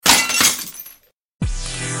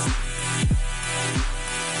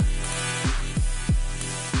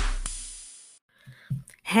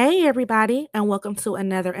Hey, everybody, and welcome to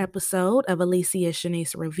another episode of Alicia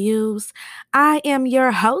Shanice Reviews. I am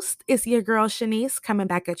your host. It's your girl Shanice coming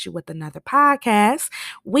back at you with another podcast.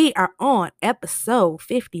 We are on episode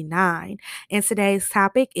 59, and today's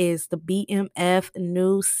topic is the BMF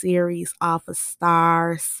new series off of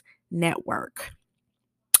Stars Network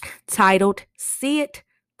titled See It,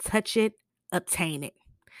 Touch It, Obtain It.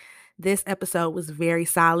 This episode was very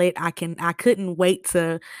solid. I couldn't wait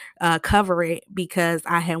to cover it because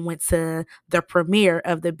I had went to the premiere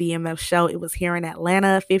of the BMF show. It was here in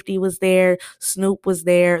Atlanta. 50 was there, Snoop was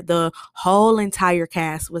there, the whole entire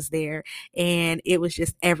cast was there, and it was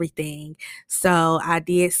just everything. So I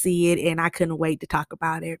did see it, and I couldn't wait to talk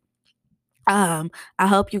about it. I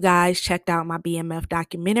hope you guys checked out my BMF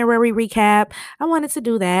documentary recap. I wanted to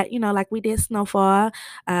do that, like we did Snowfall,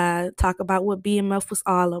 talk about what BMF was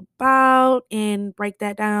all about and break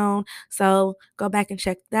that down. So go back and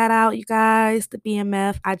check that out, you guys. The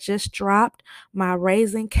BMF. I just dropped my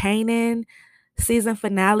Raising Canaan season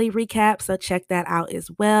finale recap, so check that out as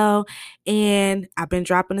well. And I've been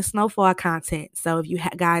dropping the Snowfall content, so if you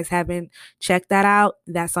guys haven't checked that out,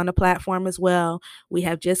 that's on the platform as well. We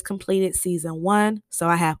have just completed season 1, so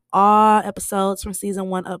I have all episodes from season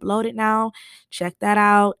 1 uploaded now. Check that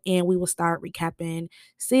out, and we will start recapping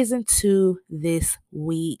season 2 this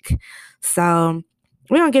week. So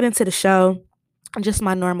we're gonna get into the show. Just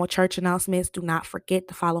my normal church announcements. Do not forget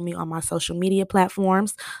to follow me on my social media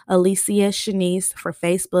platforms, Alicia Shanice for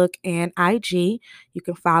Facebook and IG. You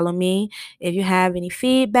can follow me. If you have any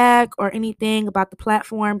feedback or anything about the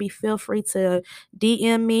platform, feel free to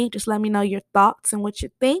DM me. Just let me know your thoughts and what you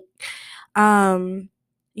think.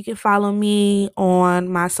 You can follow me on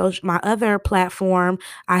my other platform.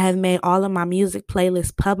 I have made all of my music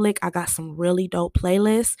playlists public. I got some really dope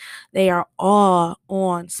playlists. They are all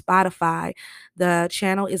on Spotify. The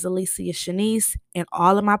channel is Alicia Shanice, and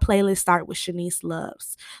all of my playlists start with Shanice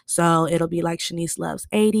Loves. So it'll be like Shanice Loves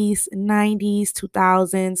 80s, 90s,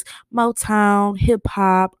 2000s, Motown, hip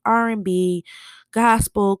hop, R&B,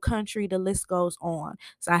 gospel, country, the list goes on.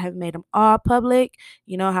 So I have made them all public.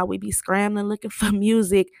 You know how we be scrambling looking for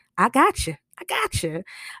music. I got you. I got you.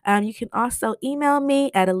 You can also email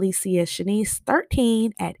me at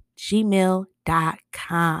aliciashanice13 at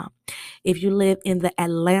gmail.com. If you live in the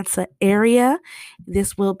Atlanta area,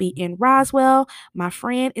 this will be in Roswell. My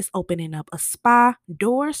friend is opening up a spa.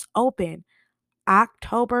 Doors open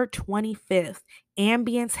October 25th,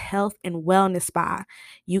 Ambience Health and Wellness Spa.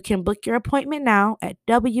 You can book your appointment now at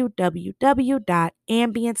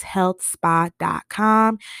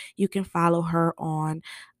www.ambiencehealthspa.com. You can follow her on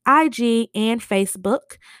IG and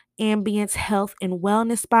Facebook, Ambience Health and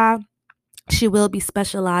Wellness Spa. She will be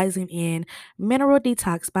specializing in mineral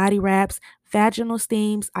detox body wraps, vaginal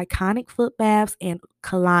steams, iconic foot baths, and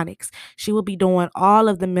colonics. She will be doing all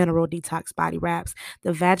of the mineral detox body wraps,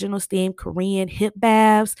 the vaginal steam Korean hip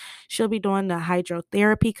baths. She'll be doing the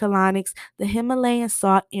hydrotherapy colonics, the Himalayan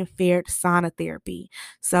salt infrared sauna therapy.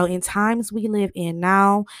 So in times we live in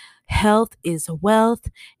now, health is wealth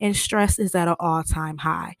and stress is at an all-time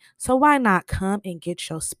high. So why not come and get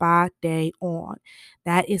your spa day on?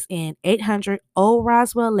 That is in 800 Old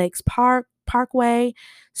Roswell Lakes Parkway,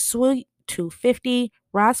 Suite 250,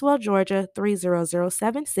 Roswell, Georgia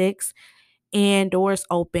 30076. And doors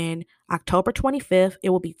open October 25th.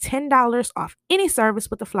 It will be $10 off any service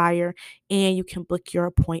with the flyer, and you can book your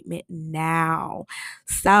appointment now.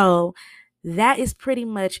 So that is pretty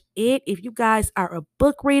much it. If you guys are a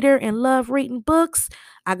book reader and love reading books,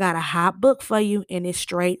 I got a hot book for you, and it's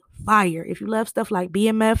straight fire. If you love stuff like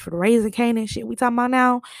BMF for the Raising Canaan shit we talking about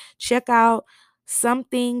now, check out Some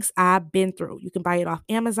Things I've Been Through. You can buy it off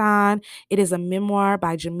Amazon. It is a memoir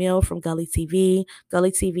by Jamil from Gully TV.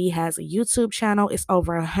 Gully TV has a YouTube channel. It's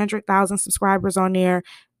over 100,000 subscribers on there.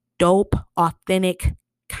 Dope, authentic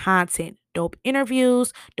content. Dope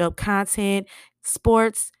interviews, dope content,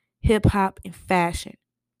 sports, hip hop, and fashion.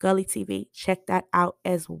 Gully TV. Check that out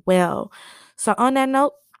as well. So on that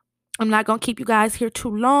note, I'm not going to keep you guys here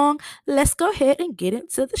too long. Let's go ahead and get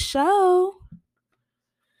into the show.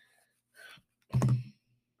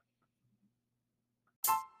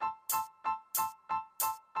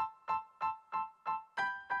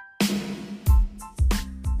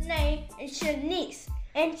 Name is Shanice,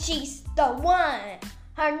 and she's the one.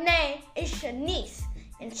 Her name is Shanice,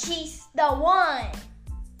 and she's the one.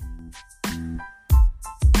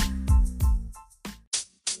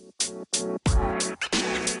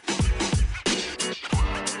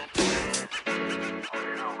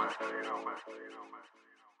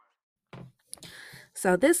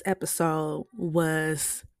 So this episode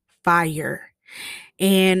was fire.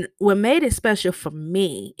 And what made it special for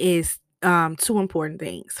me is two important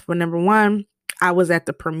things. For number one, I was at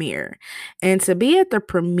the premiere. And to be at the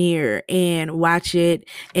premiere and watch it,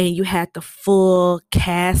 and you had the full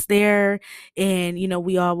cast there, and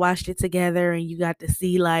we all watched it together, and you got to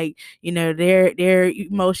see, like, their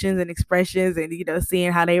emotions and expressions, and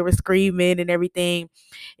seeing how they were screaming and everything.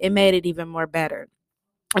 It made it even more better.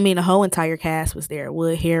 I mean, the whole entire cast was there.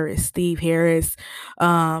 Wood Harris, Steve Harris,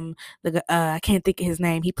 I can't think of his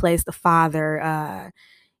name. He plays the father.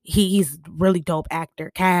 He's a really dope actor.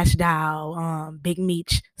 Cash Dow, Big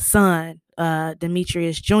Meech's son,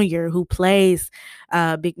 Demetrius Jr., who plays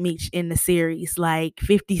Big Meech in the series, like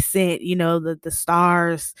 50 Cent, the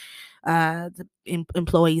stars,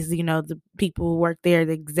 employees, the people who work there,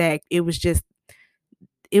 the exec. It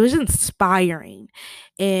was inspiring.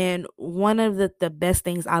 And one of the best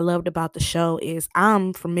things I loved about the show is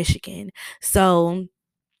I'm from Michigan. So,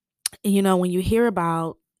 when you hear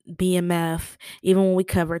about BMF, even when we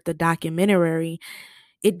covered the documentary,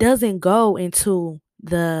 it doesn't go into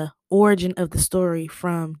the origin of the story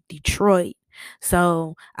from Detroit.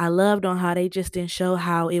 So I loved on how they just didn't show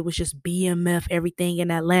how it was just BMF everything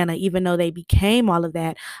in Atlanta, even though they became all of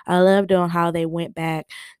that. I loved on how they went back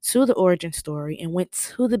to the origin story and went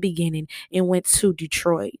to the beginning and went to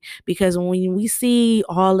Detroit. Because when we see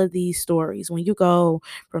all of these stories, when you go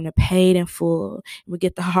from the Paid in Full, we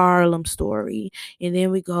get the Harlem story, and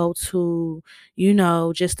then we go to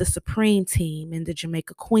just the Supreme Team and the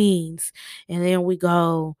Jamaica Queens. And then we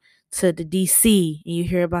go to the DC and you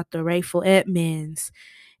hear about the Rayful Edmonds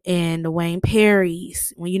and the Wayne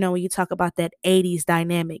Perrys. When you talk about that 80s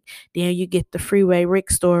dynamic, then you get the Freeway Rick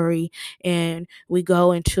story, and we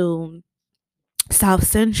go into South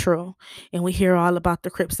Central and we hear all about the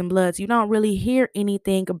Crips and Bloods. You don't really hear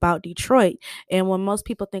anything about Detroit. And when most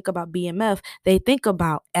people think about BMF, they think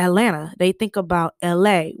about Atlanta, they think about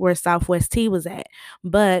LA, where Southwest T was at.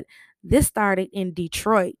 But this started in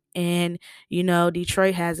Detroit. And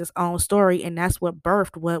Detroit has its own story, and that's what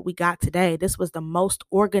birthed what we got today. This was the most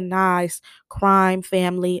organized crime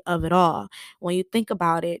family of it all. When you think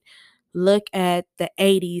about it, look at the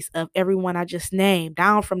 80s of everyone I just named,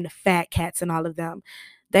 down from the Fat Cats and all of them.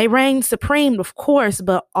 They reigned supreme, of course,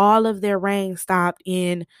 but all of their reign stopped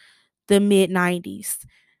in the mid 90s.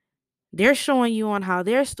 They're showing you on how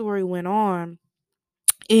their story went on.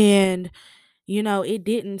 And it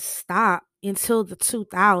didn't stop until the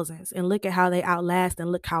 2000s. And look at how they outlast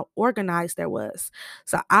and look how organized there was.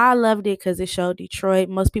 So I loved it because it showed Detroit.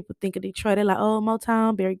 Most people think of Detroit, they're like, oh,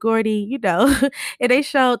 Motown, Berry Gordy, and they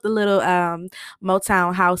showed the little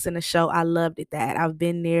Motown house in the show. I loved it that. I've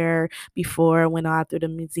been there before, went out through the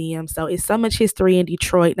museum. So it's so much history in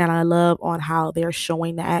Detroit, and I love on how they're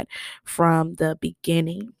showing that from the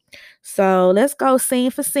beginning. So let's go scene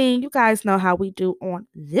for scene. You guys know how we do on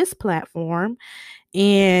this platform.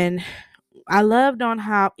 And I loved on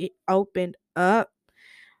how it opened up.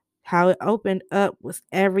 How it opened up was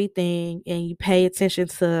everything. And you pay attention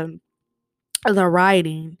to the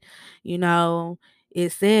writing. You know,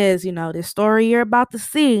 it says, the story you're about to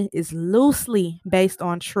see is loosely based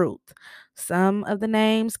on truth. Some of the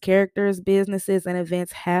names, characters, businesses, and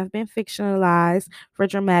events have been fictionalized for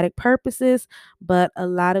dramatic purposes, but a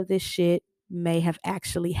lot of this shit may have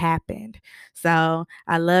actually happened. So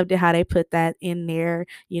I loved it how they put that in there.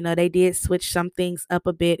 They did switch some things up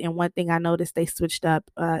a bit. And one thing I noticed they switched up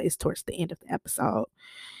is towards the end of the episode.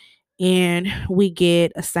 And we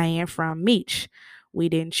get a saying from Meech: we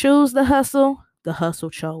didn't choose the hustle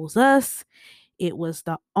chose us. It was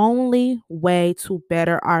the only way to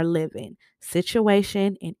better our living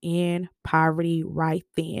situation and end poverty right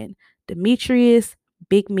then. Demetrius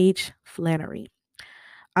Big Meech Flannery.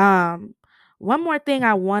 Um, One more thing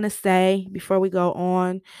I want to say before we go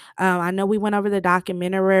on. I know we went over the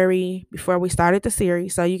documentary before we started the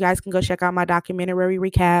series, so you guys can go check out my documentary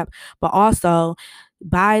recap. But also,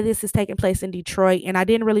 by this is taking place in Detroit, and I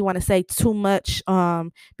didn't really want to say too much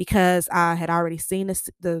because I had already seen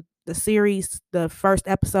the series, the first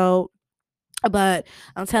episode. But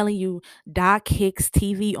I'm telling you, Doc Hicks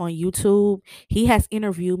TV on YouTube, he has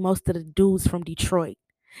interviewed most of the dudes from Detroit.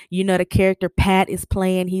 The character Pat is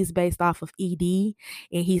playing, he's based off of ED,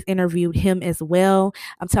 and he's interviewed him as well.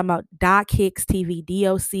 I'm talking about Doc Hicks TV,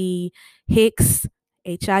 DOC Hicks,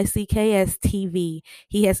 HICKS TV.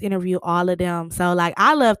 He has interviewed all of them. So, like,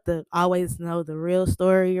 I love to always know the real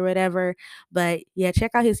story or whatever. But yeah, check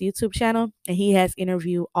out his YouTube channel, and he has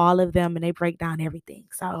interviewed all of them, and they break down everything.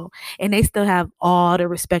 So, and they still have all the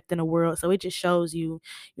respect in the world. So it just shows you,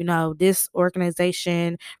 this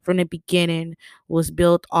organization from the beginning was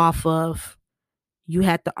built off of you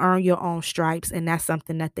had to earn your own stripes, and that's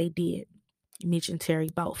something that they did. Mitch and Terry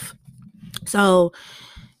both. So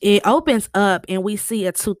It opens up and we see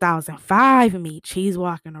a 2005 Meech. He's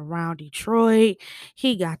walking around Detroit.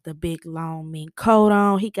 He got the big long mink coat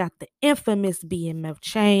on. He got the infamous BMF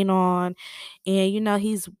chain on. And,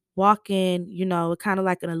 he's walking, kind of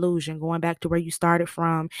like an illusion, going back to where you started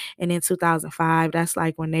from. And in 2005, that's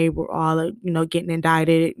like when they were all, getting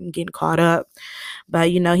indicted and getting caught up. But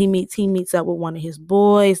he meets up with one of his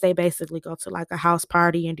boys. They basically go to like a house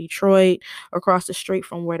party in Detroit, across the street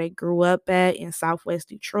from where they grew up at in Southwest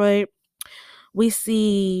Detroit. We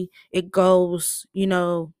see it goes,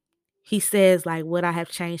 he says like, would I have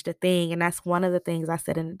changed a thing? And that's one of the things I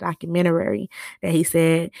said in the documentary, that he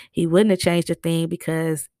said he wouldn't have changed a thing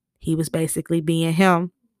because he was basically being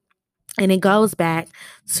him. And it goes back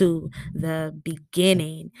to the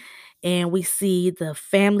beginning, and we see the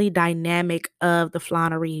family dynamic of the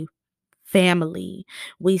Flannery family.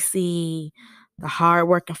 We see the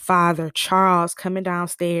hardworking father, Charles, coming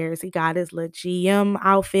downstairs. He got his little GM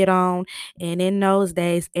outfit on. And in those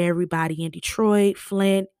days, everybody in Detroit,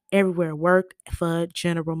 Flint, everywhere worked for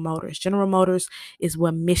General Motors. General Motors is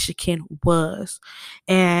what Michigan was.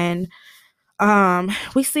 And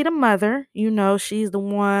we see the mother, she's the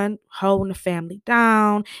one holding the family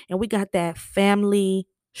down, and we got that family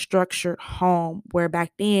structured home where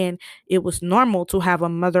back then it was normal to have a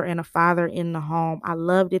mother and a father in the home. I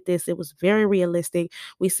loved it. It was very realistic.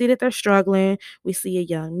 We see that they're struggling. We see a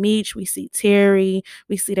young Meech, we see Terry,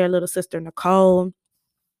 we see their little sister Nicole.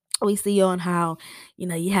 We see on how,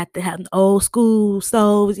 you had to have old school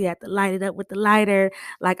stoves. You had to light it up with the lighter.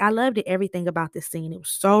 Like, I loved it, everything about this scene. It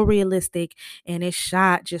was so realistic, and it's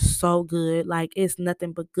shot just so good. Like, it's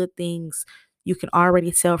nothing but good things. You can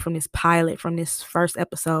already tell from this pilot, from this first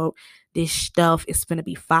episode, this stuff is going to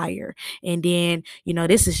be fire. And then,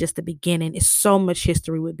 this is just the beginning. It's so much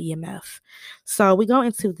history with BMF. So we go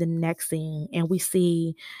into the next scene, and we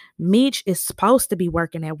see Meech is supposed to be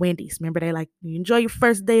working at Wendy's. Remember, they like, you enjoy your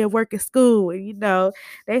first day of work at school. And,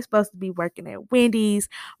 they're supposed to be working at Wendy's.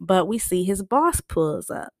 But we see his boss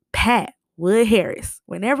pulls up, Pat Wood Harris.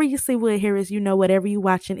 Whenever you see Wood Harris, whatever you're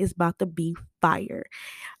watching is about to be fire.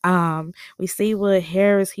 We see Wood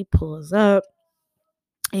Harris, he pulls up,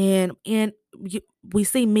 and we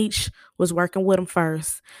see Meech was working with him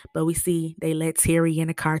first, but we see they let Terry in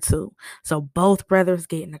the car too. So both brothers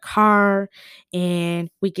get in the car, and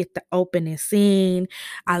we get the opening scene.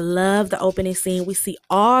 I love the opening scene. We see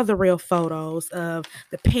all the real photos of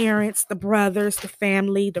the parents, the brothers, the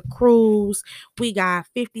family, the crews. We got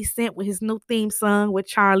 50 Cent with his new theme song with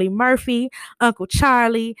Charlie Murphy, Uncle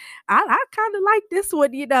Charlie. I kind of like this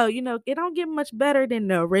one. It don't get much better than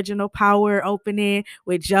the original Power opening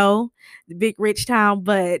with Joe, the Big Rich Town,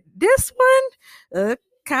 but this one,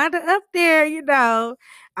 kind of up there.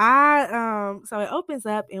 I So it opens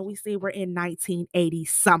up, and we see we're in 1980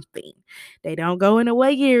 something. They don't go into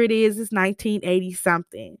what year it is. It's 1980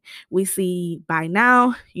 something. We see by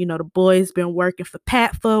now, the boy's been working for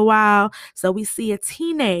Pat for a while. So we see a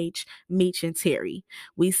teenage Meech and Terry.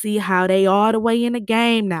 We see how they all the way in the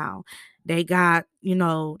game now. They got,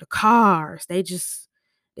 the cars. They just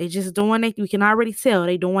doing it. We can already tell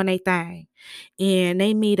they doing their thing. And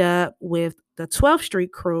they meet up with the 12th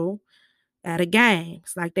Street crew at a game.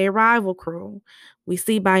 It's like their rival crew. We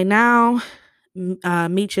see by now,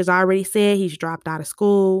 Meech has already said he's dropped out of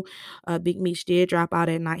school. Big Meech did drop out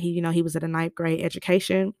at night. He was at a ninth grade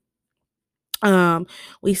education.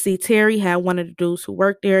 We see Terry had one of the dudes who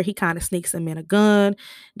worked there. He kind of sneaks him in a gun.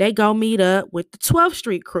 They go meet up with the 12th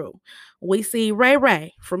Street crew. We see Ray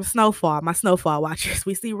Ray from Snowfall, my Snowfall watchers.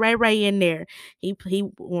 We see Ray Ray in there. He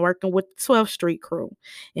working with the 12th Street crew,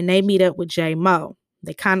 and they meet up with J Mo.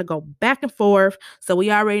 They kind of go back and forth. So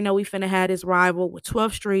we already know we finna have this rival with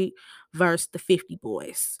 12th Street versus the 50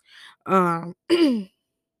 Boys.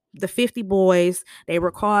 The 50 Boys, they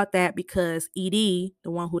were called that because ED,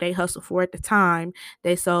 the one who they hustled for at the time,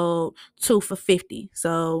 they sold 2 for 50.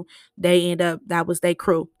 So they end up, that was their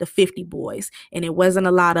crew, the 50 Boys. And it wasn't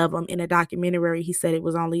a lot of them. In a documentary, he said it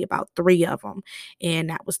was only about 3 of them. And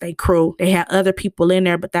that was their crew. They had other people in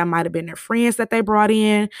there, but that might have been their friends that they brought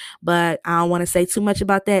in. But I don't want to say too much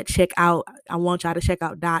about that. I want y'all to check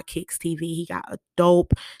out Doc Kicks TV. He got a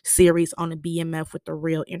dope series on the BMF with the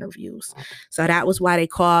real interviews. So that was why they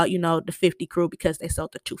called, the 50 crew, because they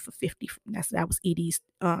sold the 2 for 50. That was ED's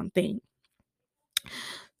thing.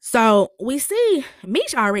 So we see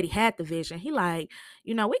Meech already had the vision. He like,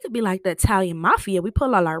 we could be like the Italian mafia. We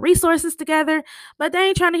put all our resources together, but they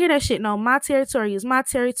ain't trying to hear that shit. No, my territory is my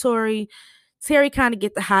territory. Terry kind of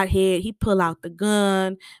get the hot head. He pull out the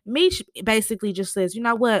gun. Meech basically just says, you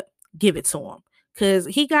know what? Give it to him. Because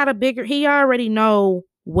he already know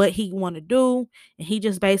what he want to do. And he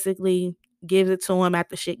just basically gives it to him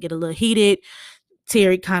after shit get a little heated.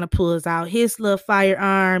 Terry kind of pulls out his little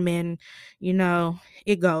firearm and,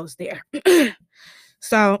 it goes there.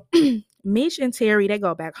 So Mitch and Terry, they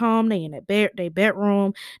go back home. They in their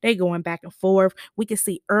bedroom. They going back and forth. We can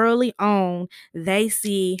see early on, they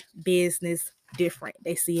see business different.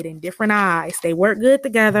 They see it in different eyes. They work good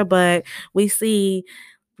together, but we see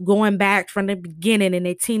going back from the beginning in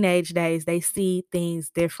their teenage days, they see things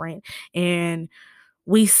different. And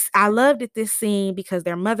I loved it this scene because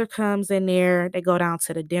their mother comes in there. They go down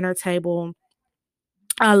to the dinner table.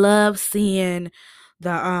 I love seeing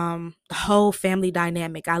the whole family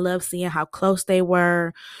dynamic. I love seeing how close they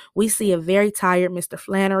were. We see a very tired Mr.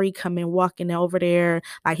 Flannery coming walking over there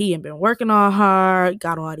like he had been working all hard,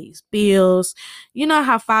 got all these bills. You know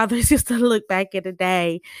how fathers used to look back in the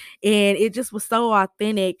day, and it just was so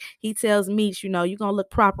authentic. He tells Meech, you're gonna look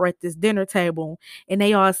proper at this dinner table, and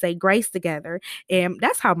they all say grace together. And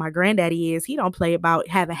that's how my granddaddy is. He don't play about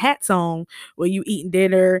having hats on when you eating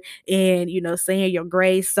dinner and saying your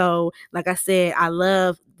grace. So like I said, I love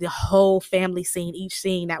the whole family scene, each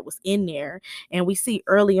scene that was in there. And we see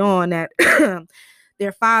early on that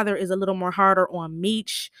their father is a little more harder on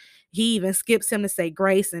Meech. He even skips him to say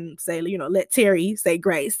grace and say, let Terry say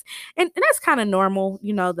grace. And that's kind of normal.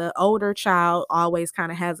 The older child always kind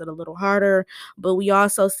of has it a little harder. But we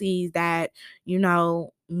also see that,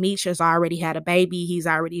 Meech has already had a baby. He's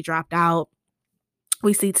already dropped out.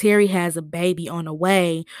 We see Terry has a baby on the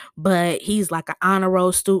way, but he's like an honor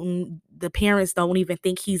roll student. The parents don't even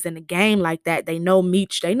think he's in the game like that. They know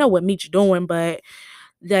Meech. They know what Meech doing, but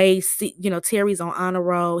they see, Terry's on honor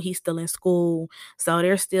roll. He's still in school. So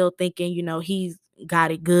they're still thinking, he's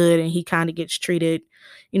got it good and he kind of gets treated,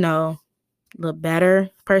 a little better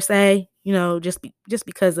per se, just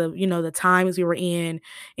because of, the times we were in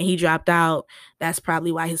and he dropped out. That's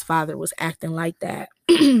probably why his father was acting like that.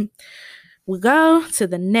 We go to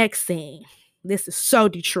the next scene. This is so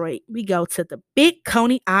Detroit. We go to the Big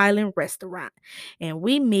Coney Island restaurant and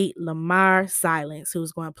we meet Lamar Silence,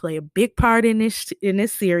 who's going to play a big part in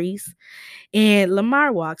this series. And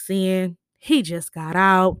Lamar walks in. He just got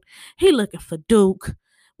out. He looking for Duke.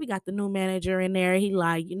 We got the new manager in there. He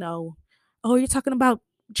like, oh, you're talking about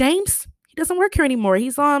James? He doesn't work here anymore.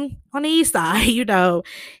 He's on the east side,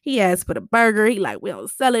 He asked for the burger. He like, we don't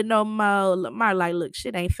sell it no more. Lamar like, look,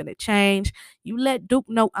 shit ain't finna change. You let Duke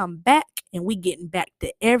know I'm back and we getting back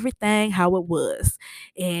to everything how it was.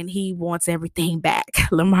 And he wants everything back.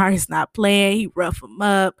 Lamar is not playing. He rough him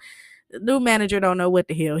up. The new manager don't know what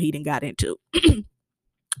the hell he done got into.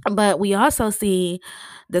 But we also see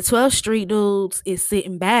the 12th Street dudes is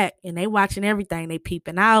sitting back and they watching everything. They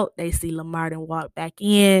peeping out. They see Lamar then walk back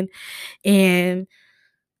in. And,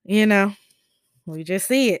 we just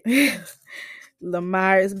see it.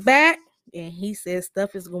 Lamar is back and he says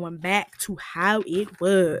stuff is going back to how it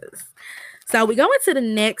was. So we go into the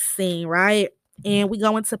next scene, right? And we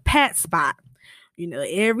go into Pat's spot.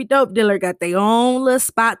 Every dope dealer got their own little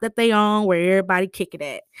spot that they own where everybody kick it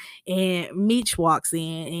at. And Meech walks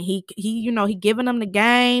in and he giving them the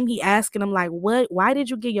game. He asking them like, why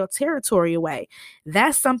did you give your territory away?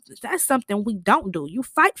 That's something we don't do. You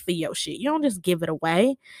fight for your shit. You don't just give it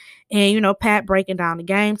away. And, Pat breaking down the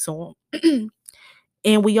game to him.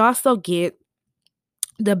 And we also get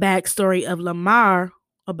the backstory of Lamar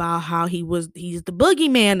about how he's the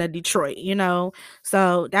boogeyman of Detroit,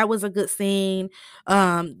 So that was a good scene.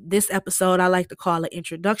 This episode I like to call an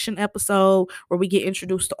introduction episode where we get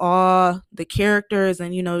introduced to all the characters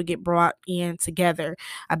and, get brought in together.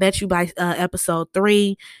 I bet you by episode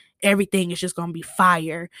 3, everything is just gonna be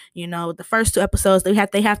fire. The first 2 episodes they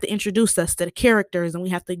have to introduce us to the characters and we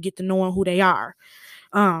have to get to know who they are.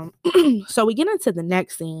 So we get into the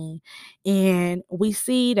next scene and we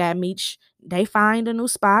see that Meech, they find a new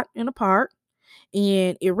spot in the park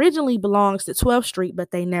and it originally belongs to 12th Street, but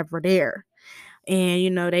they never there.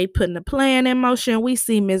 And, they putting the plan in motion. We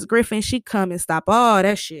see Miss Griffin, she come and stop all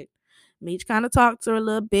that shit. Meech kind of talked to her a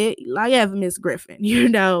little bit, like, yeah, Miss Griffin,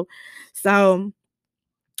 So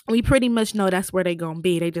we pretty much know that's where they gonna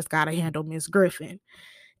be. They just gotta handle Miss Griffin.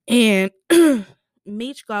 And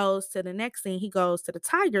Meech goes to the next scene. He goes to the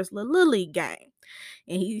Tigers Little League game,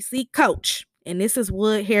 and he see Coach. And this is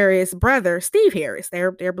Wood Harris' brother, Steve Harris.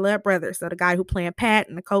 They're blood brothers. So the guy who playing Pat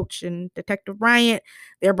and the coach and Detective Bryant,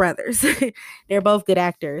 they're brothers. They're both good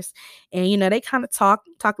actors. And, they kind of talk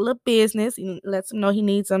a little business. He lets him know he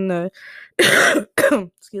needs them to,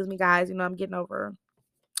 excuse me, guys. I'm getting over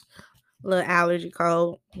a little allergy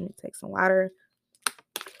cold. Let me take some water.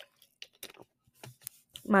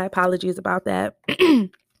 My apologies about that.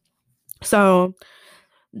 So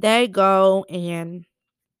they go and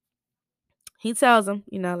he tells him,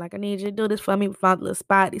 like, I need you to do this for me. We found a little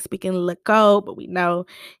spot. He's speaking a little cold, but we know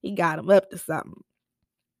he got him up to something.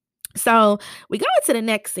 So we go into the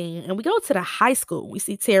next scene and we go to the high school. We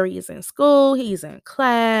see Terry is in school. He's in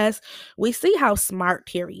class. We see how smart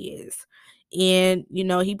Terry is. And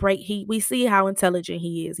we see how intelligent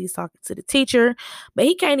he is. He's talking to the teacher, but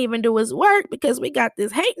he can't even do his work because we got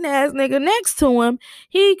this hating ass nigga next to him.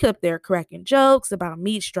 He kept there cracking jokes about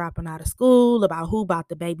Meech dropping out of school, about who about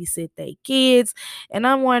to babysit their kids. And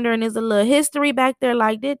I'm wondering, is a little history back there?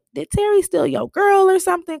 Like, did Terry steal your girl or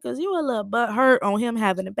something? Because you a little butt hurt on him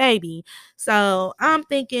having a baby. So I'm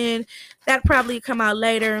thinking that probably come out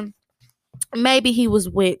later. Maybe he was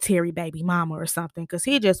with Terry baby mama or something, because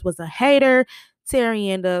he just was a hater. Terry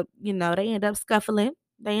ended up, they end up scuffling.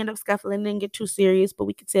 Didn't get too serious, but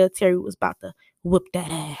we could tell Terry was about to whoop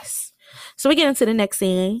that ass. So we get into the next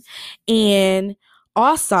scene. And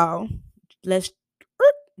also, let's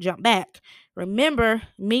jump back. Remember,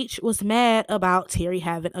 Meech was mad about Terry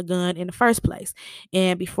having a gun in the first place.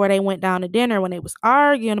 And before they went down to dinner, when they was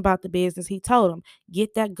arguing about the business, he told him,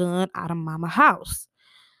 get that gun out of mama's house.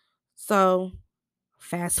 So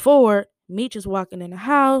fast forward, Meech is walking in the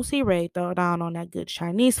house. He ready to throw down on that good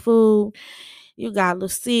Chinese food. You got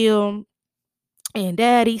Lucille and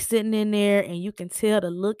Daddy sitting in there, and you can tell the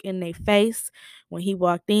look in their face when he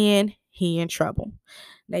walked in. He in trouble.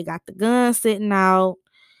 They got the gun sitting out,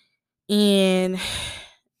 and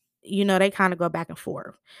they kind of go back and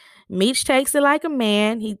forth. Meech takes it like a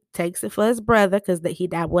man. He takes it for his brother because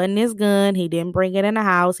that wasn't his gun. He didn't bring it in the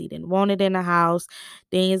house. He didn't want it in the house.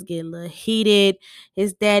 Things get a little heated.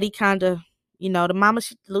 His daddy kind of, the mama,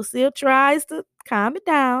 Lucille, tries to calm it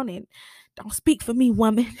down and don't speak for me,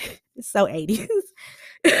 woman. It's so 80s.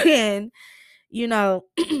 And,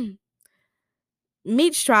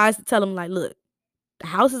 Meech tries to tell him, like, look, the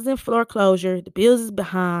house is in foreclosure. The bills is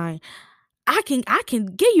behind. I can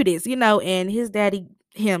give you this, and his daddy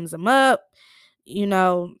hems him up,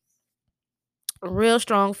 a real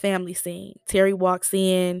strong family scene. Terry walks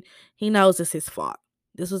in. He knows it's his fault.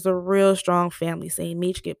 This was a real strong family scene.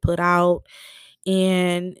 Meech get put out,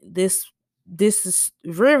 and this is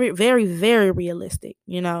very, very, very realistic,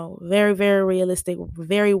 very, very realistic,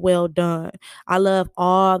 very well done. I love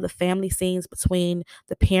all the family scenes between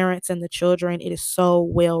the parents and the children. It is so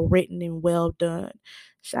well written and well done.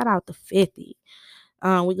 Shout out to 50.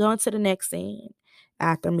 We go into the next scene.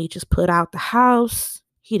 After Meech is put out the house,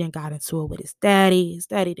 he done got into it with his daddy. His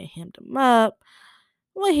daddy done hemmed him up.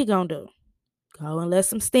 What he gonna do? Go and let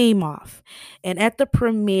some steam off. And at the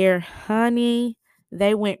premiere, honey,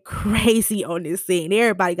 they went crazy on this scene.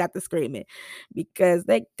 Everybody got to screaming because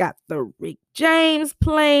they got the Rick James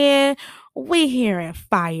playing. We hearing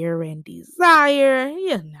Fire and Desire.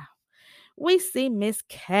 We see Miss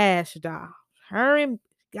Cash Doll. Her and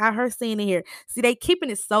got her scene in here. See, they keeping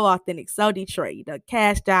it so authentic, so Detroit. The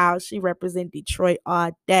Cash Doll, she represent Detroit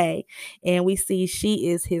all day. And we see she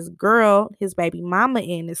is his girl, his baby mama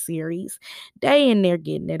in the series. They in there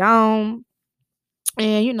getting it on.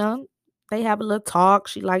 And, they have a little talk.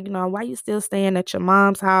 She like, why you still staying at your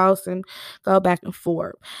mom's house, and go back and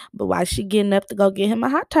forth. But while she getting up to go get him a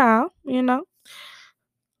hot towel,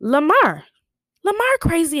 Lamar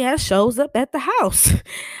crazy ass shows up at the house.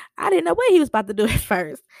 I didn't know what he was about to do at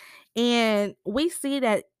first. And we see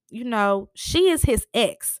that, she is his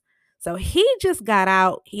ex. So he just got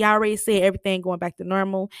out. He already said everything going back to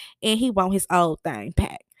normal, and he want his old thing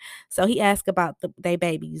back. So he asked about their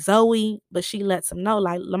baby Zoe, but she lets him know,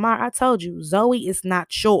 like, Lamar, I told you, Zoe is not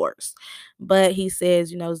yours. But he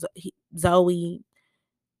says, Zoe,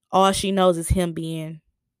 all she knows is him being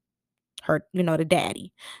her, the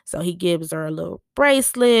daddy. So he gives her a little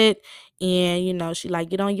bracelet, and, she like,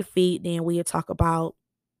 get on your feet, then we'll talk about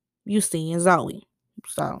you seeing Zoe.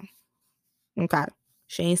 So, okay.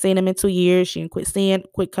 She ain't seen him in 2 years. She ain't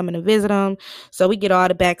quit coming to visit him. So we get all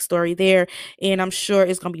the backstory there. And I'm sure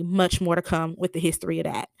it's going to be much more to come with the history of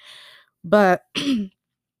that. But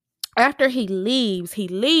after he leaves,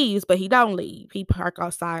 but he don't leave. He park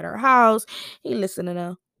outside her house. He listening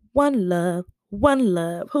to One Love,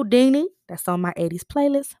 Houdini. That's on my 80s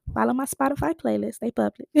playlist. Follow my Spotify playlist. They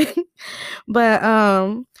public. But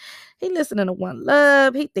he listening to One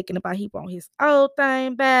Love. He thinking about he want his old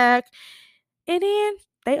thing back. And then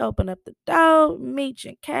they open up the door, Meech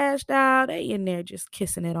and Cash Doll. They in there just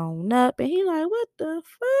kissing it on up. And he like, what the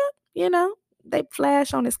fuck? They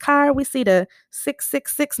flash on his car. We see the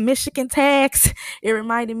 666 Michigan tags. It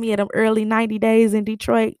reminded me of them early 90 days in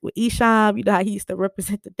Detroit with Esham. You know how he used to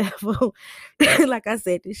represent the devil. Like I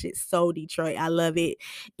said, this shit's so Detroit. I love it.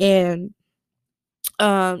 And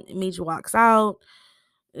Meech walks out.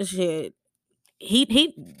 Shit.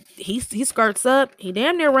 he skirts up. He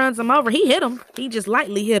damn near runs him over. He hit him. He just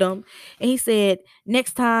lightly hit him, and he said,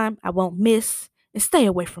 "Next time I won't miss, and stay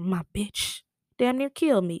away from my bitch." Damn near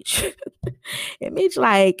killed Meech. And Meech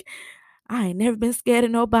like, I ain't never been scared of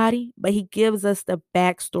nobody, but he gives us the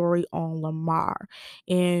backstory on Lamar,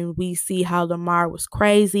 and we see how Lamar was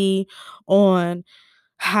crazy on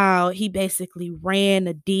how he basically ran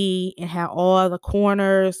the D and had all the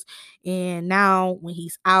corners. And now when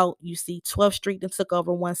he's out, you see 12th Street that took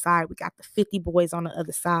over one side. We got the 50 boys on the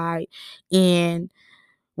other side. And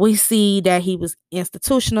we see that he was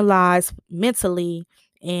institutionalized mentally.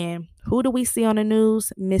 And who do we see on the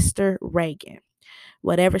news? Mr. Reagan.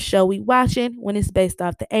 Whatever show we watching, when it's based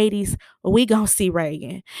off the 80s, we gonna see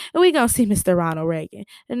Reagan. And we gonna see Mr. Ronald Reagan.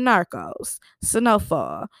 And Narcos,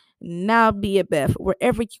 Snowfall, now BMF,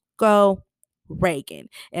 wherever you go, Reagan.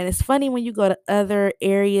 And it's funny when you go to other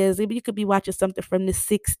areas, maybe you could be watching something from the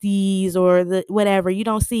 60s or the whatever. You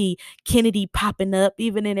don't see Kennedy popping up,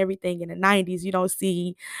 even in everything in the 90s. You don't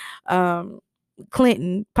see um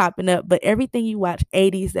Clinton popping up, but everything you watch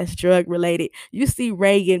 80s that's drug related, you see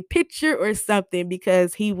Reagan picture or something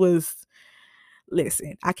because he was,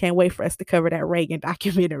 listen, I can't wait for us to cover that Reagan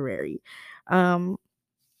documentary. Um,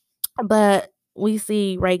 but we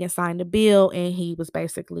see Reagan sign the bill and he was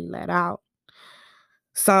basically let out.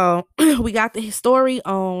 So we got the story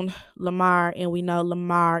on Lamar, and we know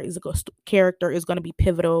Lamar is a character is going to be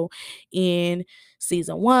pivotal in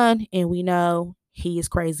season 1, and we know he is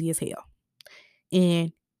crazy as hell.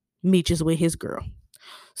 And Meech is with his girl.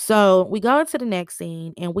 So we go into the next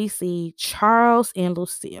scene and we see Charles and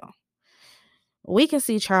Lucille. We can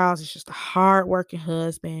see Charles is just a hardworking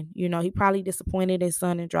husband. You know, he probably disappointed his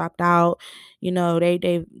son and dropped out. You know,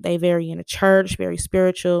 they very in the church, very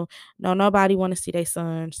spiritual. No, nobody want to see their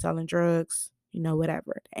son selling drugs. You know,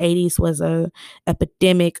 whatever. The 80s was a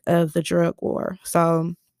epidemic of the drug war.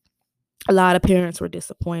 So a lot of parents were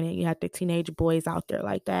disappointed. You had the teenage boys out there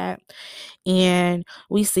like that. And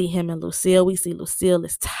we see him and Lucille. We see Lucille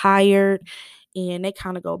is tired and they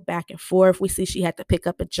kind of go back and forth. We see she had to pick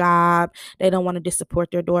up a job. They don't want to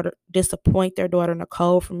disappoint their daughter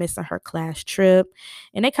Nicole for missing her class trip.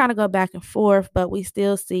 And they kind of go back and forth, but we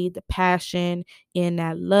still see the passion in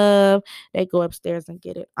that love. They go upstairs and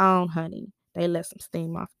get it on, honey. They let some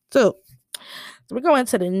steam off too. So we go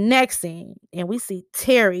into the next scene and we see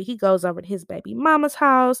Terry. He goes over to his baby mama's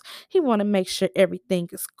house. He want to make sure everything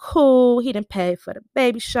is cool. He didn't pay for the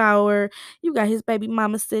baby shower. You got his baby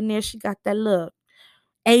mama sitting there. She got that look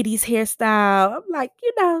 80s hairstyle. I'm like,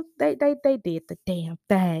 you know, they did the damn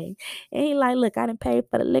thing. And he like, look, I didn't pay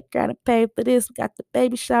for the liquor. I didn't pay for this. We got the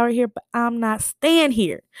baby shower here, but I'm not staying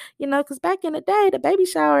here. You know, because back in the day, the baby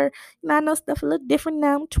shower, you know, I know stuff a little different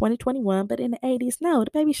now, 2021, but in the 80s, no,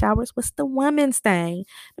 the baby showers was the woman's thing.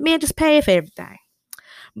 The man just paid for everything.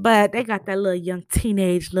 But they got that little young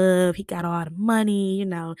teenage love. He got all the money, you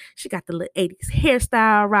know. She got the little 80s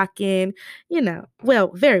hairstyle rocking, you know.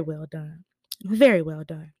 Well, very well done. Very well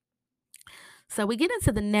done. So we get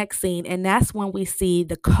into the next scene, and that's when we see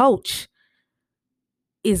the coach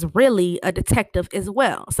is really a detective as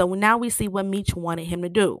well. So now we see what Meech wanted him to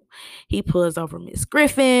do. He pulls over Miss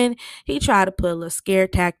Griffin. He tried to put a little scare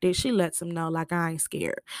tactic. She lets him know, like, I ain't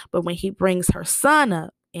scared. But when he brings her son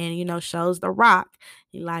up and, you know, shows the rock,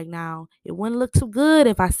 he like, now, it wouldn't look too good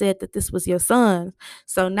if I said that this was your son.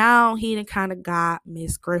 So now he kind of got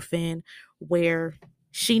Miss Griffin where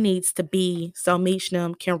she needs to be so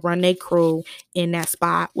Meechnam can run their crew in that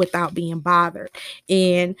spot without being bothered.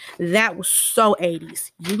 And that was so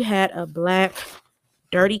 80s. You had a black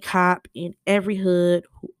dirty cop in every hood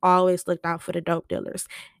who always looked out for the dope dealers.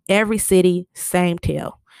 Every city, same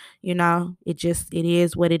tale. You know, it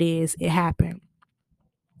is what it is. It happened.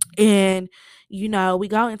 And, you know, we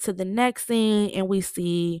go into the next scene and we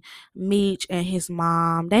see Meech and his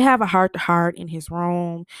mom. They have a heart to heart in his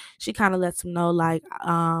room. She kind of lets him know, like,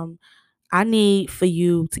 I need for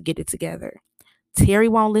you to get it together. Terry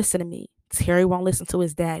won't listen to me. Terry won't listen to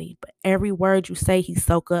his daddy. But every word you say, he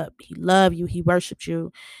soak up. He love you. He worshipped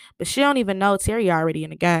you. But she don't even know Terry already in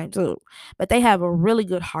the game, too. But they have a really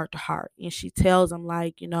good heart to heart. And she tells him,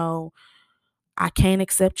 like, you know, I can't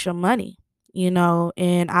accept your money, you know.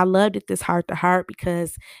 And I loved it, this heart to heart,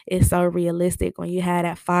 because it's so realistic when you have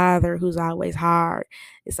that father who's always hard.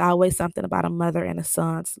 It's always something about a mother and a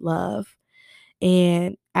son's love.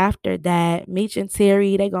 And after that, Meech and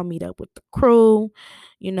Terry, they gonna meet up with the crew.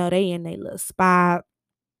 You know, they in their little spot.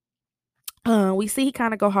 We see he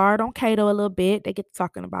kind of go hard on Kato a little bit. They get to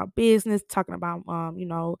talking about business, talking about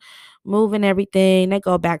moving everything. They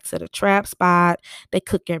go back to the trap spot. They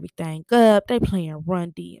cook everything up. They playing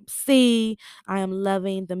Run DMC. I am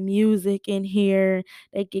loving the music in here.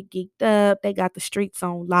 They get geeked up. They got the streets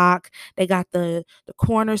on lock. They got the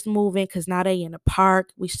corners moving because now they in the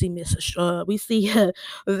park. We see we see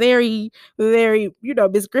very very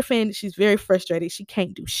Miss Griffin. She's very frustrated. She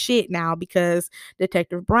can't do shit now because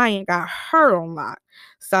Detective Bryant got her on lock.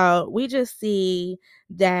 So we just see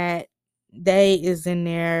that they is in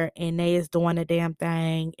there and they is doing the damn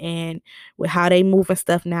thing, and with how they moving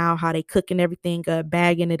stuff now, how they cooking everything up,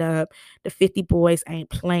 bagging it up, the 50 boys ain't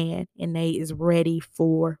playing and they is ready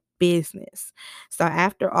for business. So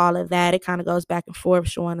after all of that, it kind of goes back and forth,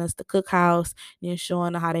 showing us the cookhouse, then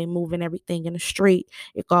showing how they moving everything in the street.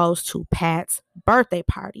 It goes to Pat's birthday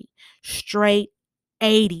party, straight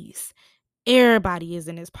 80s. Everybody is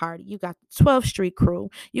in this party. You got the 12th Street crew.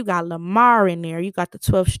 You got Lamar in there. You got the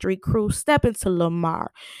 12th Street crew stepping to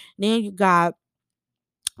Lamar. Then you got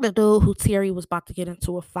the dude who Terry was about to get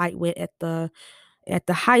into a fight with at the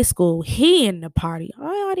high school. He in the party.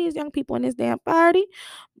 All these young people in this damn party.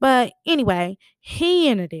 But anyway, he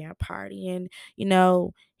in the damn party. And,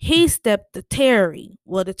 he stepped to Terry.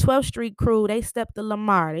 Well, the 12th Street crew, they stepped to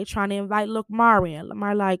Lamar. They trying to invite Lamar in.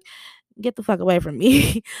 Lamar like, get the fuck away from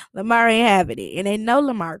me. Lamar ain't having it. And they know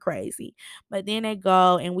Lamar crazy. But then they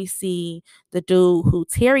go and we see the dude who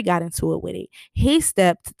Terry got into it with it. He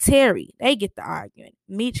stepped to Terry. They get the arguing.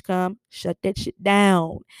 Meech come, shut that shit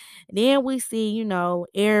down. And then we see,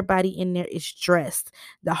 everybody in there is dressed.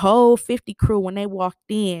 The whole 50 crew, when they walked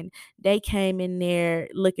in, they came in there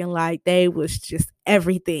looking like they was just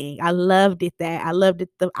everything. I loved it that. I loved it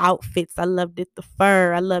the outfits. I loved it the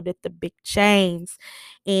fur. I loved it the big chains.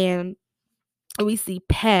 And we see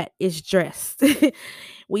Pat is dressed.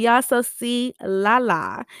 We also see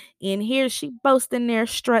Lala. And here she boasting there,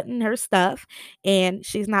 strutting her stuff. And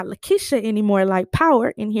she's not Lakeisha anymore like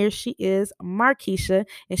Power. And here she is, Markeisha.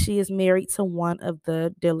 And she is married to one of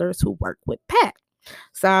the dealers who work with Pat.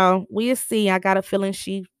 So we'll see. I got a feeling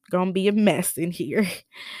she gonna be a mess in here.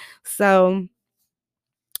 So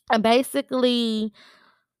basically,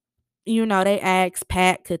 they ask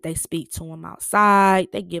Pat, could they speak to him outside?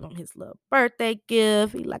 They give him his little birthday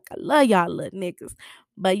gift. He like, I love y'all little niggas.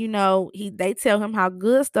 But they tell him how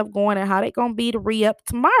good stuff going and how they gonna be to re-up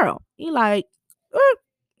tomorrow. He like,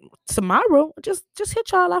 tomorrow, just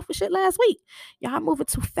hit y'all off with shit last week. Y'all moving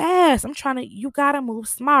too fast. You gotta move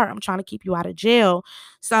smart. I'm trying to keep you out of jail.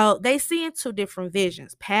 So they see in two different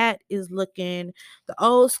visions. Pat is looking the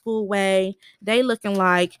old school way. They looking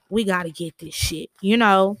like, we gotta get this shit.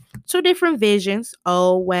 Two different visions.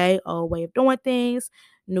 Old way of doing things,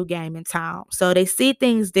 new game in town. So they see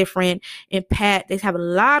things different. And Pat, they have a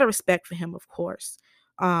lot of respect for him, of course.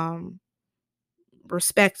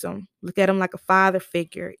 Respect him, look at him like a father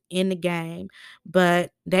figure in the game,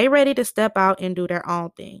 but they ready to step out and do their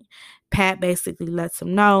own thing. Pat basically lets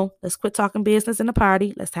them know, let's quit talking business in the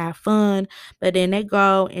party, let's have fun. But then they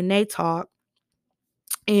go and they talk,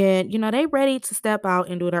 and they ready to step out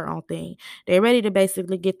and do their own thing. They ready to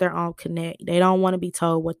basically get their own connect. They don't want to be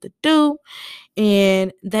told what to do,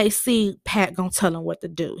 and they see Pat gonna tell them what to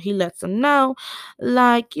do. He lets them know,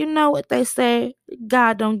 like, what they say,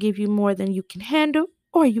 God don't give you more than you can handle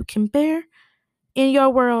or you can bear. In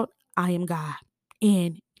your world, I am God,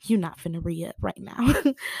 and you're not finna re-up right now.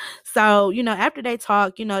 So, after they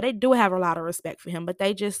talk, they do have a lot of respect for him, but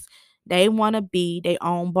they want to be their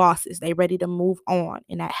own bosses. They ready to move on,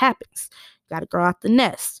 and that happens. Got to grow out the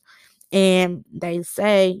nest. And they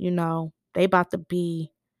say, they about to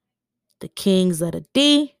be the kings of the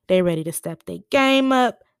D. They ready to step their game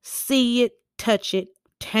up, see it, touch it,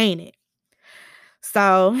 taint it.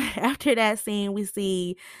 So after that scene, we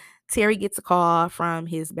see Terry gets a call from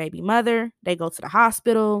his baby mother. They go to the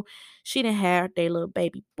hospital. She didn't have their little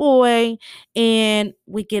baby boy. And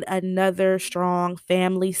we get another strong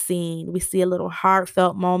family scene. We see a little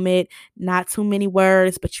heartfelt moment, not too many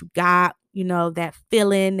words, but you got, that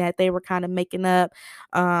feeling that they were kind of making up.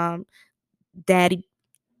 Daddy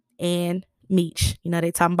and Meech.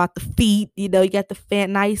 They talking about the feet. You got the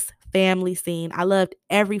nice family scene. I loved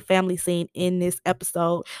every family scene in this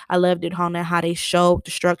episode. I loved it on how they showed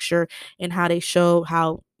the structure and how they showed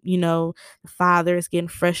how, the father is getting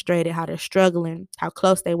frustrated, how they're struggling, how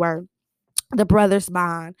close they were. The brothers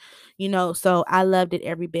bond, so I loved it,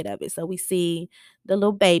 every bit of it. So we see the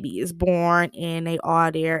little baby is born and they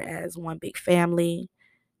are there as one big family.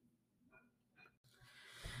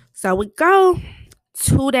 So we go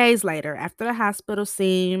 2 days later after the hospital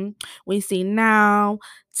scene. We see now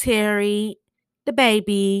Terry the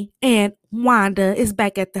baby, and Wanda is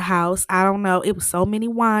back at the house. I don't know. It was so many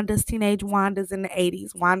Wandas, teenage Wandas in the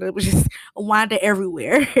 80s. Wanda was just Wanda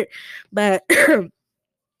everywhere. But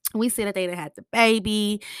we see that they done had the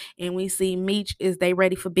baby, and we see Meech is they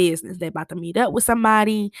ready for business. They about to meet up with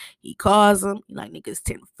somebody. He calls them. He like, niggas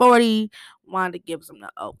 10:40. Wanda gives him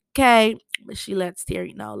the okay, but she lets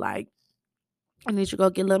Terry know, like, I need you to go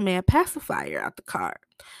get little man pacifier out the car.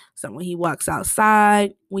 So when he walks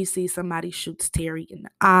outside, we see somebody shoots Terry in the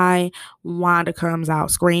eye. Wanda comes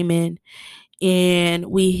out screaming, and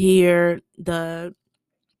we hear the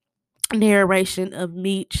narration of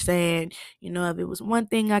Meech saying, if it was one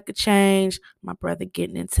thing I could change, my brother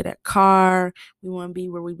getting into that car, we wouldn't be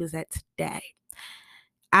where we was at today.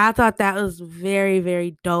 I thought that was very,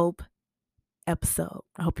 very dope episode.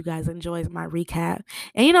 I hope you guys enjoyed my recap.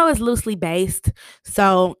 And it's loosely based.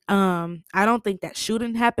 So I don't think that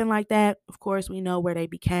shooting happened like that. Of course, we know where they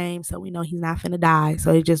became, so we know he's not finna die.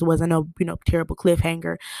 So it just wasn't a terrible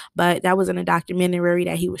cliffhanger. But that was in a documentary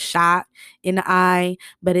that he was shot in the eye,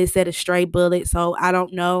 but it said a stray bullet. So I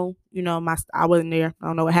don't know. I wasn't there. I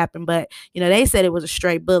don't know what happened, but they said it was a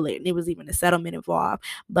stray bullet, and it was even a settlement involved.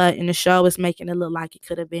 But in the show, it's making it look like it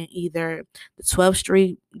could have been either the 12th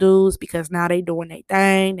Street dudes, because now they doing their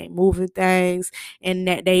thing, they moving things, and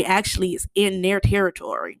that they actually is in their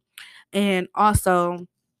territory. And also,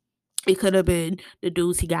 it could have been the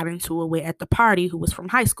dudes he got into it with at the party who was from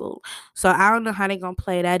high school. So I don't know how they're gonna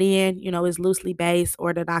play that in. It's loosely based,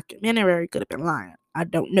 or the documentary could have been lying. I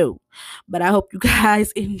don't know. But I hope you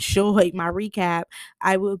guys enjoyed my recap.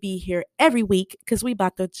 I will be here every week because we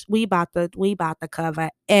about to cover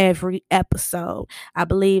every episode. I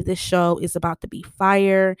believe this show is about to be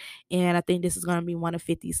fire, and I think this is gonna be one of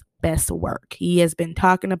 50's best work. He has been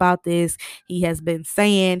talking about this. He has been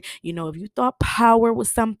saying, if you thought Power was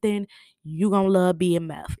something, you gonna love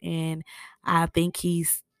BMF. And I think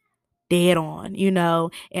he's dead on, and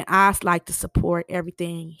I like to support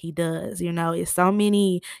everything he does. It's so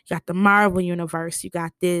many. You got the Marvel universe, you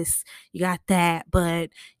got this, you got that, but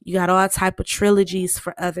you got all type of trilogies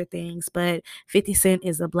for other things. But 50 Cent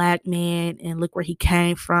is a black man, and look where he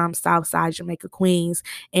came from, Southside Jamaica, Queens,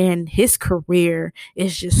 and his career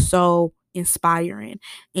is just so inspiring.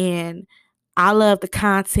 And I love the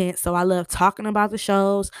content, so I love talking about the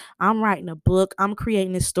shows. I'm writing a book. I'm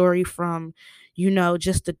creating this story from,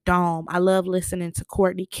 just the dome. I love listening to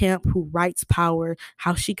Courtney Kemp, who writes Power,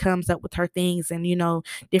 how she comes up with her things and,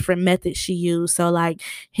 different methods she used. So, like,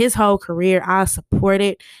 his whole career, I support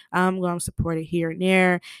it. I'm going to support it here and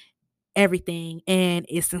there, everything. And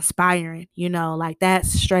it's inspiring, like,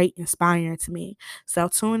 that's straight inspiring to me. So,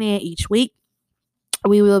 tune in each week.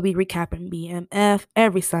 We will be recapping BMF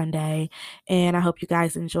every Sunday. And I hope you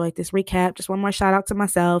guys enjoyed this recap. Just one more shout out to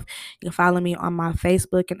myself. You can follow me on my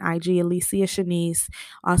Facebook and IG, Alicia Shanice.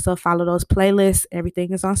 Also, follow those playlists.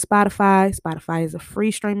 Everything is on Spotify. Spotify is a free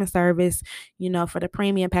streaming service, for the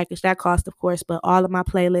premium package. That costs, of course, but all of my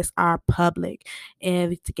playlists are public.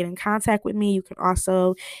 And to get in contact with me, you can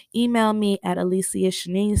also email me at Alicia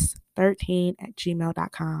Shanice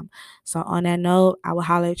 13@gmail.com. So on that note, I will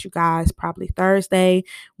holler at you guys probably Thursday.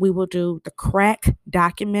 We will do the Crack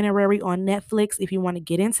documentary on Netflix if you want to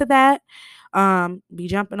get into that. Be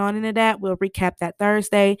jumping on into that. We'll recap that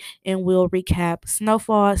Thursday, and we'll recap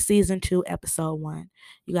Snowfall season 2 episode 1.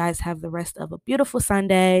 You guys have the rest of a beautiful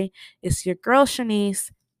Sunday. It's your girl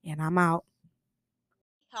Shanice, and I'm out.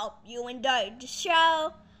 Hope you enjoyed the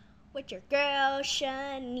show with your girl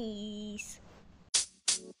Shanice.